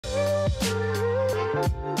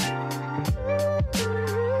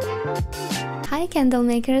Hi candle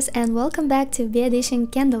makers, and welcome back to Bedition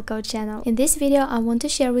Candle Code channel. In this video I want to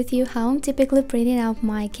share with you how I'm typically printing out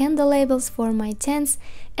my candle labels for my tents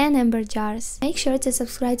and amber jars. Make sure to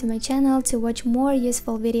subscribe to my channel to watch more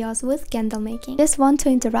useful videos with candle making. Just want to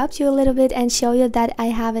interrupt you a little bit and show you that I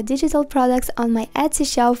have a digital products on my Etsy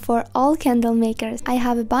shop for all candle makers. I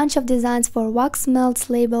have a bunch of designs for wax melts,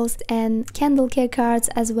 labels and candle care cards,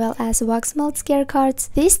 as well as wax melts care cards.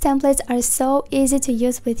 These templates are so easy to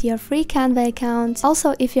use with your free Canva account.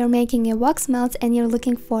 Also, if you're making a wax melt and you're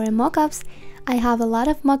looking for mock-ups, I have a lot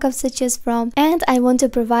of mock-ups to choose from, and I want to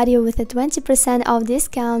provide you with a 20% off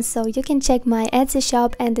discount, so you can check my Etsy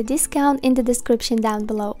shop and the discount in the description down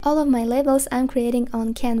below. All of my labels I'm creating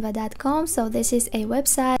on canva.com, so this is a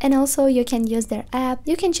website, and also you can use their app.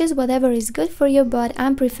 You can choose whatever is good for you, but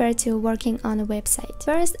I prefer to working on a website.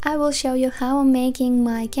 First, I will show you how I'm making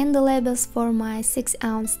my candle labels for my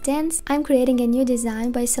 6-ounce tents. I'm creating a new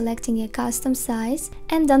design by selecting a custom size,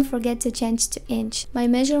 and don't forget to change to inch. My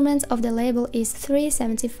measurements of the label is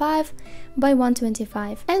 375 by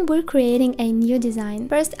 125, and we're creating a new design.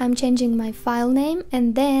 First, I'm changing my file name,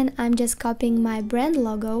 and then I'm just copying my brand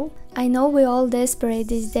logo. I know we're all desperate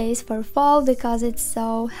these days for fall because it's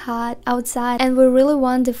so hot outside and we really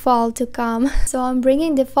want the fall to come. So I'm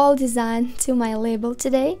bringing the fall design to my label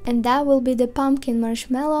today, and that will be the pumpkin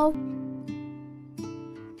marshmallow.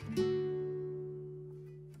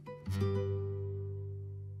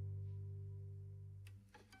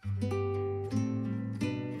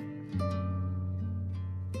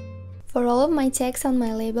 For all of my text on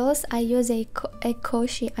my labels, I use a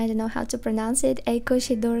Koshi, I don't know how to pronounce it, a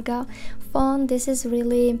Koshi Durga font. This is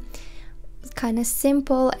really kind of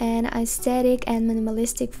simple and aesthetic and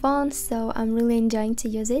minimalistic font, so I'm really enjoying to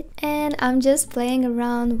use it. And I'm just playing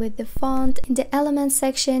around with the font. In the elements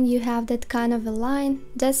section you have that kind of a line,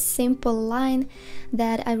 just simple line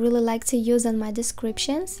that I really like to use on my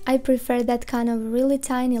descriptions. I prefer that kind of really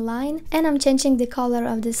tiny line, and I'm changing the color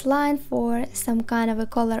of this line for some kind of a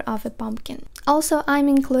color of a pumpkin. Also, I'm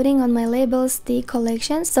including on my labels the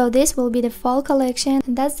collection, so this will be the fall collection,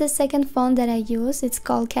 and that's the second font that I use. It's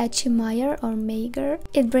called Catchy Meyer or Mager.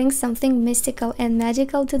 It brings something mystical and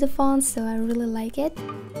magical to the font, so I really like it.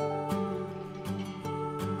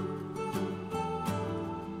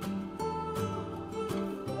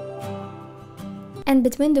 And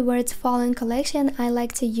between the words fall and collection, I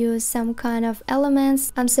like to use some kind of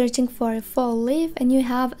elements. I'm searching for a fall leaf, and you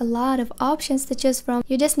have a lot of options to choose from.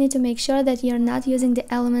 You just need to make sure that you're not using the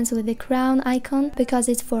elements with the crown icon because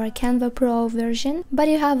it's for a Canva Pro version, but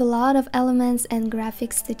you have a lot of elements and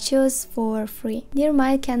graphics to choose for free. Near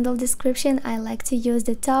my candle description, I like to use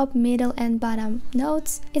the top, middle and bottom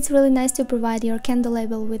notes. It's really nice to provide your candle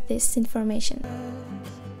label with this information.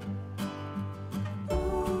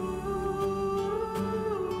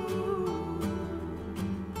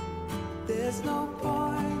 There's no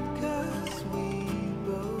point, 'cause we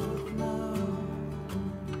both know.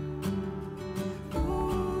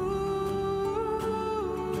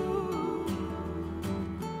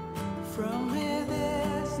 From here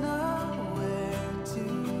there's nowhere to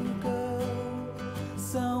go.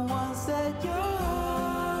 Someone said your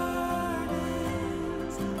heart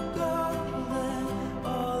is golden.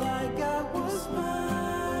 All I got was my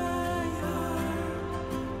heart.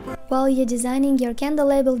 While you're designing your candle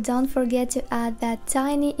label, don't forget to add that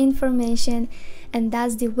tiny information, and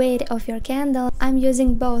that's the weight of your candle. I'm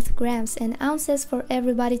using both grams and ounces for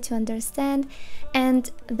everybody to understand, and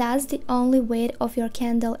that's the only weight of your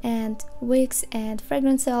candle and wicks and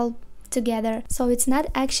fragrance oil together. So it's not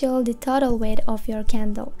actually the total weight of your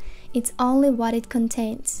candle, it's only what it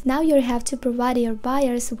contains. Now you have to provide your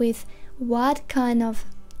buyers with what kind of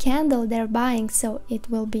candle they're buying, so it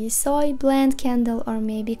will be soy blend candle or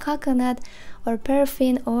maybe coconut or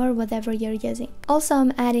paraffin or whatever you're using. Also,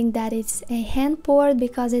 I'm adding that it's a hand poured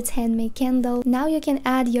because it's handmade candle. Now you can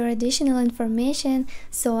add your additional information,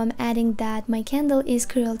 so I'm adding that my candle is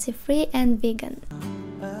cruelty free and vegan.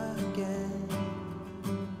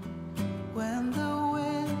 When the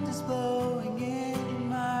wind is blowing in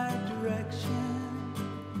my direction,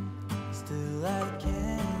 still I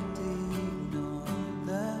can't ignore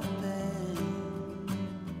the pain.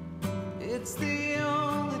 It's the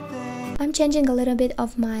only thing. I'm changing a little bit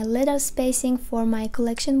of my letter spacing for my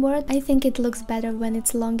collection word. I think it looks better when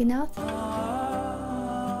it's long enough.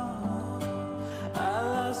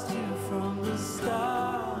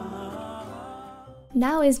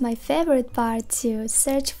 Now is my favorite part, to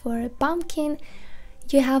search for a pumpkin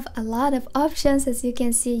You have a lot of options. As you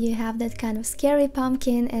can see, you have that kind of scary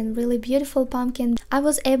pumpkin and really beautiful pumpkin. I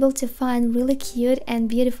was able to find really cute and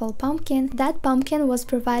beautiful pumpkin. That pumpkin was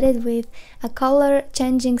provided with a color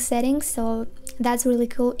changing setting, so that's really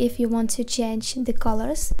cool if you want to change the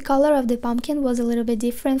colors. The color of the pumpkin was a little bit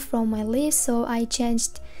different from my leaves, so I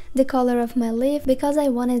changed the color of my leaf because I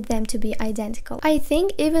wanted them to be identical. I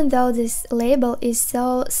think even though this label is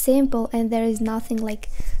so simple and there is nothing like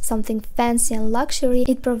something fancy and luxury,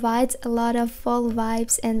 it provides a lot of fall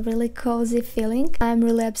vibes and really cozy feeling. I'm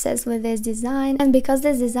really obsessed with this design, and because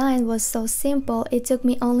this design was so simple, it took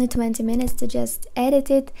me only 20 minutes to just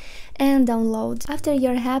edit it and download. After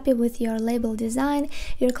you're happy with your label design,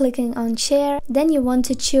 you're clicking on share. Then you want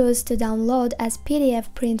to choose to download as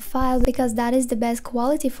PDF print file because that is the best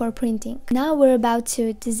quality for printing. Now we're about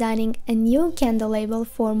to designing a new candle label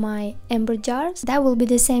for my amber jars. That will be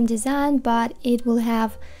the same design, but it will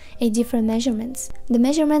have a different measurements. The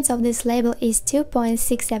measurements of this label is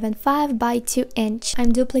 2.675 by 2 inch.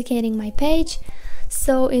 I'm duplicating my page,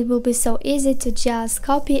 so it will be so easy to just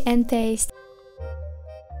copy and paste.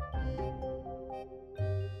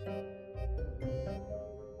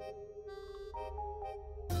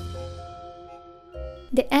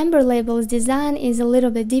 The amber label's design is a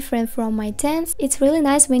little bit different from my tents. It's really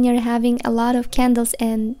nice when you're having a lot of candles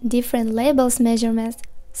and different labels measurements.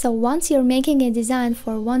 So once you're making a design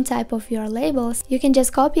for one type of your labels, you can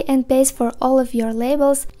just copy and paste for all of your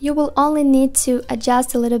labels. You will only need to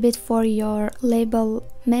adjust a little bit for your label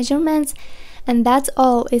measurements, and that's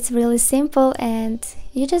all. It's really simple and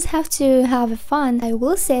you just have to have fun. I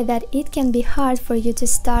will say that it can be hard for you to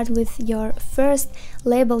start with your first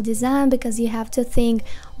label design because you have to think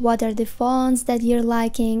what are the fonts that you're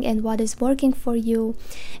liking and what is working for you,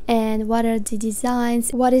 and what are the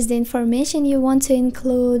designs, what is the information you want to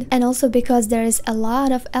include. And also because there is a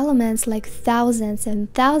lot of elements, like thousands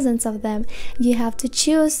and thousands of them, you have to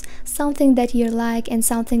choose something that you like and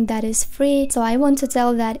something that is free. So I want to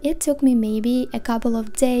tell that it took me maybe a couple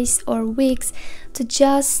of days or weeks to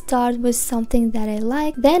just start with something that I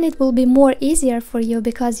like. Then it will be more easier for you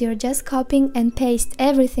because you're just copying and paste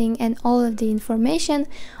everything and all of the information,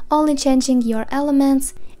 only changing your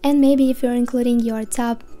elements, and maybe if you're including your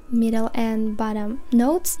top, middle and bottom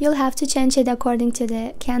notes, you'll have to change it according to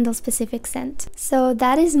the candle specific scent. So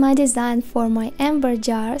that is my design for my amber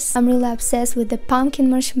jars. I'm really obsessed with the pumpkin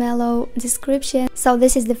marshmallow description. So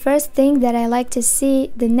this is the first thing that I like to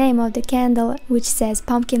see, the name of the candle, which says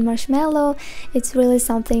pumpkin marshmallow. It's really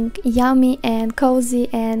something yummy and cozy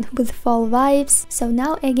and with fall vibes. So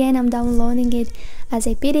now again I'm downloading it as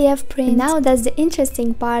a PDF print. Now that's the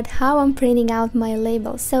interesting part, how I'm printing out my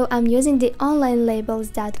labels. So I'm using the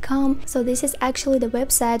onlinelabels.com. So this is actually the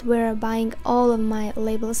website where I'm buying all of my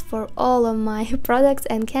labels for all of my products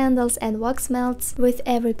and candles and wax melts. With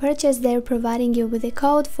every purchase, they're providing you with a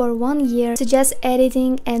code for 1 year to just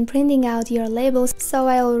editing and printing out your labels. So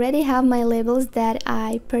I already have my labels that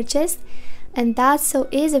I purchased. And that's so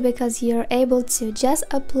easy because you're able to just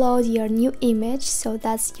upload your new image. So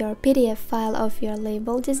that's your PDF file of your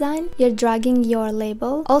label design. You're dragging your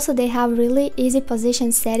label. Also they have really easy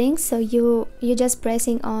position settings, so you just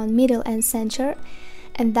pressing on middle and center,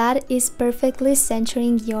 and that is perfectly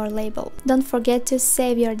centering your label. Don't forget to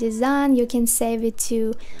save your design. You can save it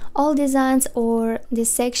to all designs or the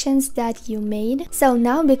sections that you made. So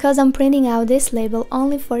now, because I'm printing out this label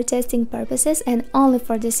only for testing purposes and only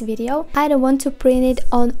for this video, I don't want to print it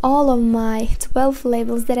on all of my 12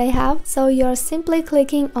 labels that I have. So you're simply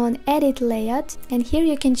clicking on edit layout, and here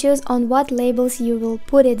you can choose on what labels you will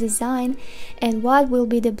put a design and what will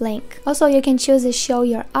be the blank. Also you can choose to show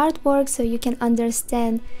your artwork so you can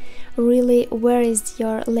understand really where is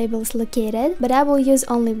your labels located, but I will use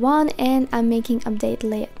only one and I'm making update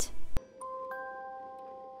layout.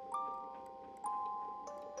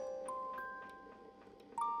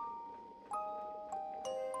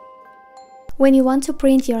 When you want to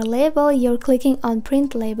print your label, you're clicking on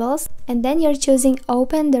print labels and then you're choosing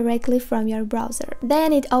open directly from your browser.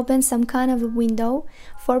 Then it opens some kind of a window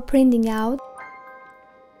for printing out.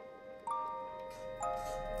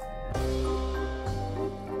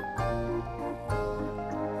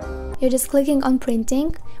 You're just clicking on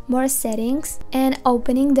printing, more settings, and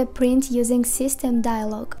opening the print using system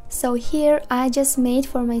dialog. So here I just made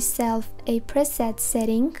for myself a preset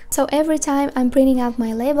setting. So every time I'm printing out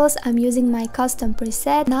my labels, I'm using my custom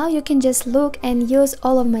preset. Now you can just look and use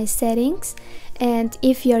all of my settings And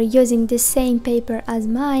if you're using the same paper as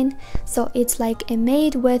mine, so it's like a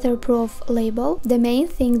made weatherproof label, the main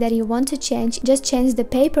thing that you want to change, just change the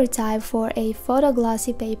paper type for a photo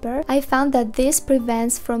glossy paper. I found that this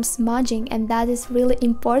prevents from smudging, and that is really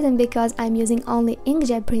important because I'm using only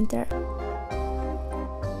inkjet printer.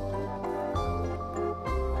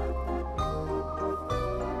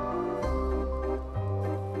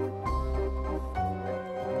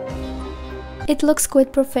 It looks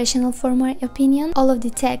quite professional for my opinion. All of the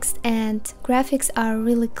text and graphics are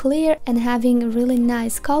really clear and having really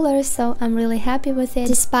nice colors, so I'm really happy with it.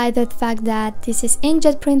 Despite the fact that this is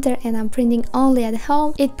inkjet printer and I'm printing only at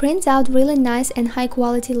home, it prints out really nice and high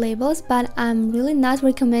quality labels, but I'm really not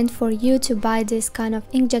recommend for you to buy this kind of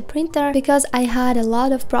inkjet printer because I had a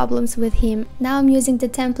lot of problems with him. Now I'm using the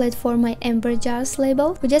template for my Amber Jars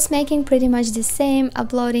label. We're just making pretty much the same,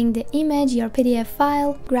 uploading the image, your PDF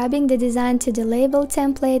file, grabbing the design to the label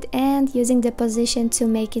template and using the position to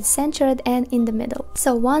make it centered and in the middle.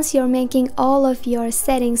 So once you're making all of your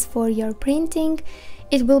settings for your printing,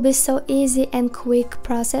 it will be so easy and quick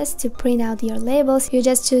process to print out your labels. You're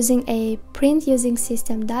just choosing a print using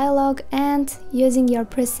system dialog and using your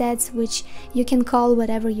presets, which you can call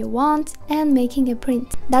whatever you want, and making a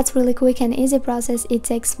print. That's really quick and easy process. It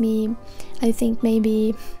takes me, I think,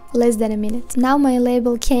 maybe less than a minute. Now my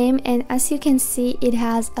label came, and as you can see, it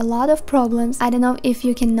has a lot of problems. I don't know if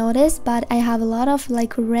you can notice, but I have a lot of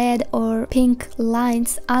like red or pink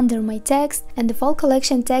lines under my text, and the fall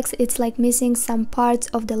collection text, it's like missing some parts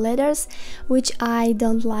of the letters, which I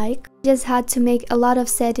don't like. Just had to make a lot of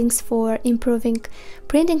settings for improving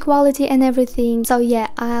printing quality and everything. So yeah,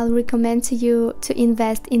 I'll recommend to you to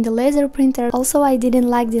invest in the laser printer. Also, I didn't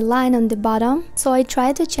like the line on the bottom, so I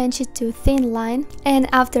tried to change it to thin line, and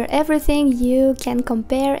after everything you can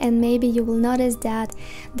compare, and maybe you will notice that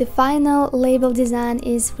the final label design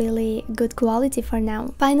is really good quality for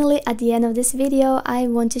now. Finally, at the end of this video, I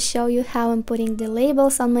want to show you how I'm putting the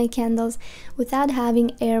labels on my candles without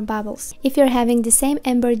having air bubbles. If you're having the same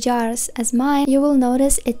Amber Jars as mine, you will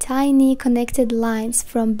notice a tiny connected lines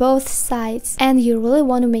from both sides, and you really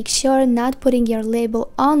want to make sure not putting your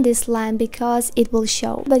label on this line because it will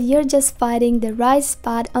show. But you're just finding the right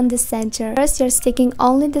spot on the center. First, you're sticking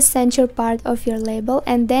only the center part of your label,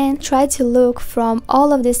 and then try to look from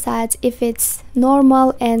all of the sides if it's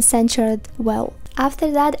normal and centered well. After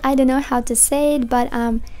that, I don't know how to say it, but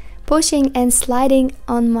I'm pushing and sliding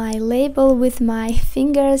on my label with my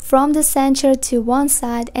fingers from the center to one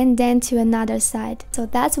side and then to another side. So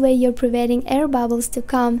that's where you're preventing air bubbles to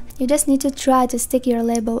come. You just need to try to stick your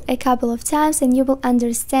label a couple of times and you will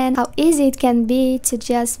understand how easy it can be to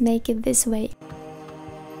just make it this way.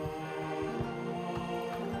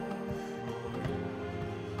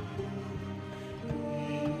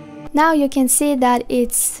 Now you can see that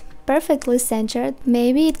it's perfectly centered.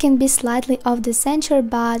 Maybe it can be slightly off the center,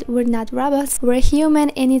 but we're not robots, we're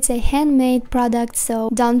human, and it's a handmade product, so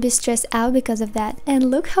don't be stressed out because of that. And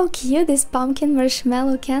look how cute this pumpkin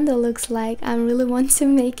marshmallow candle looks like. I really want to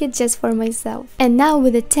make it just for myself. And now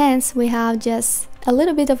with the tents, we have just a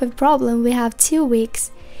little bit of a problem. We have 2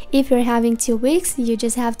 wicks. If you're having 2 wicks, you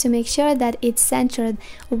just have to make sure that it's centered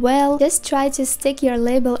well. Just try to stick your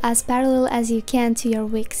label as parallel as you can to your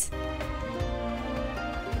wicks.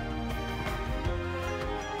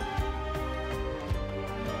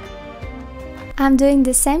 I'm doing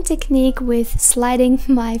the same technique with sliding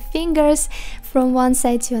my fingers from one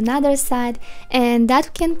side to another side, and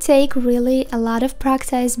that can take really a lot of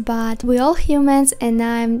practice, but we're all humans and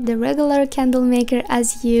I'm the regular candle maker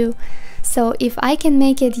as you. So if I can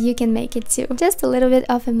make it, you can make it too. Just a little bit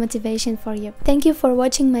of a motivation for you. Thank you for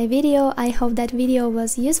watching my video. I hope that video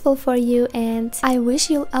was useful for you, and I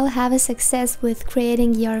wish you all have a success with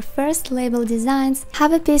creating your first label designs.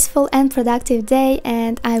 Have a peaceful and productive day,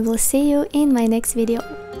 and I will see you in my next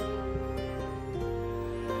video.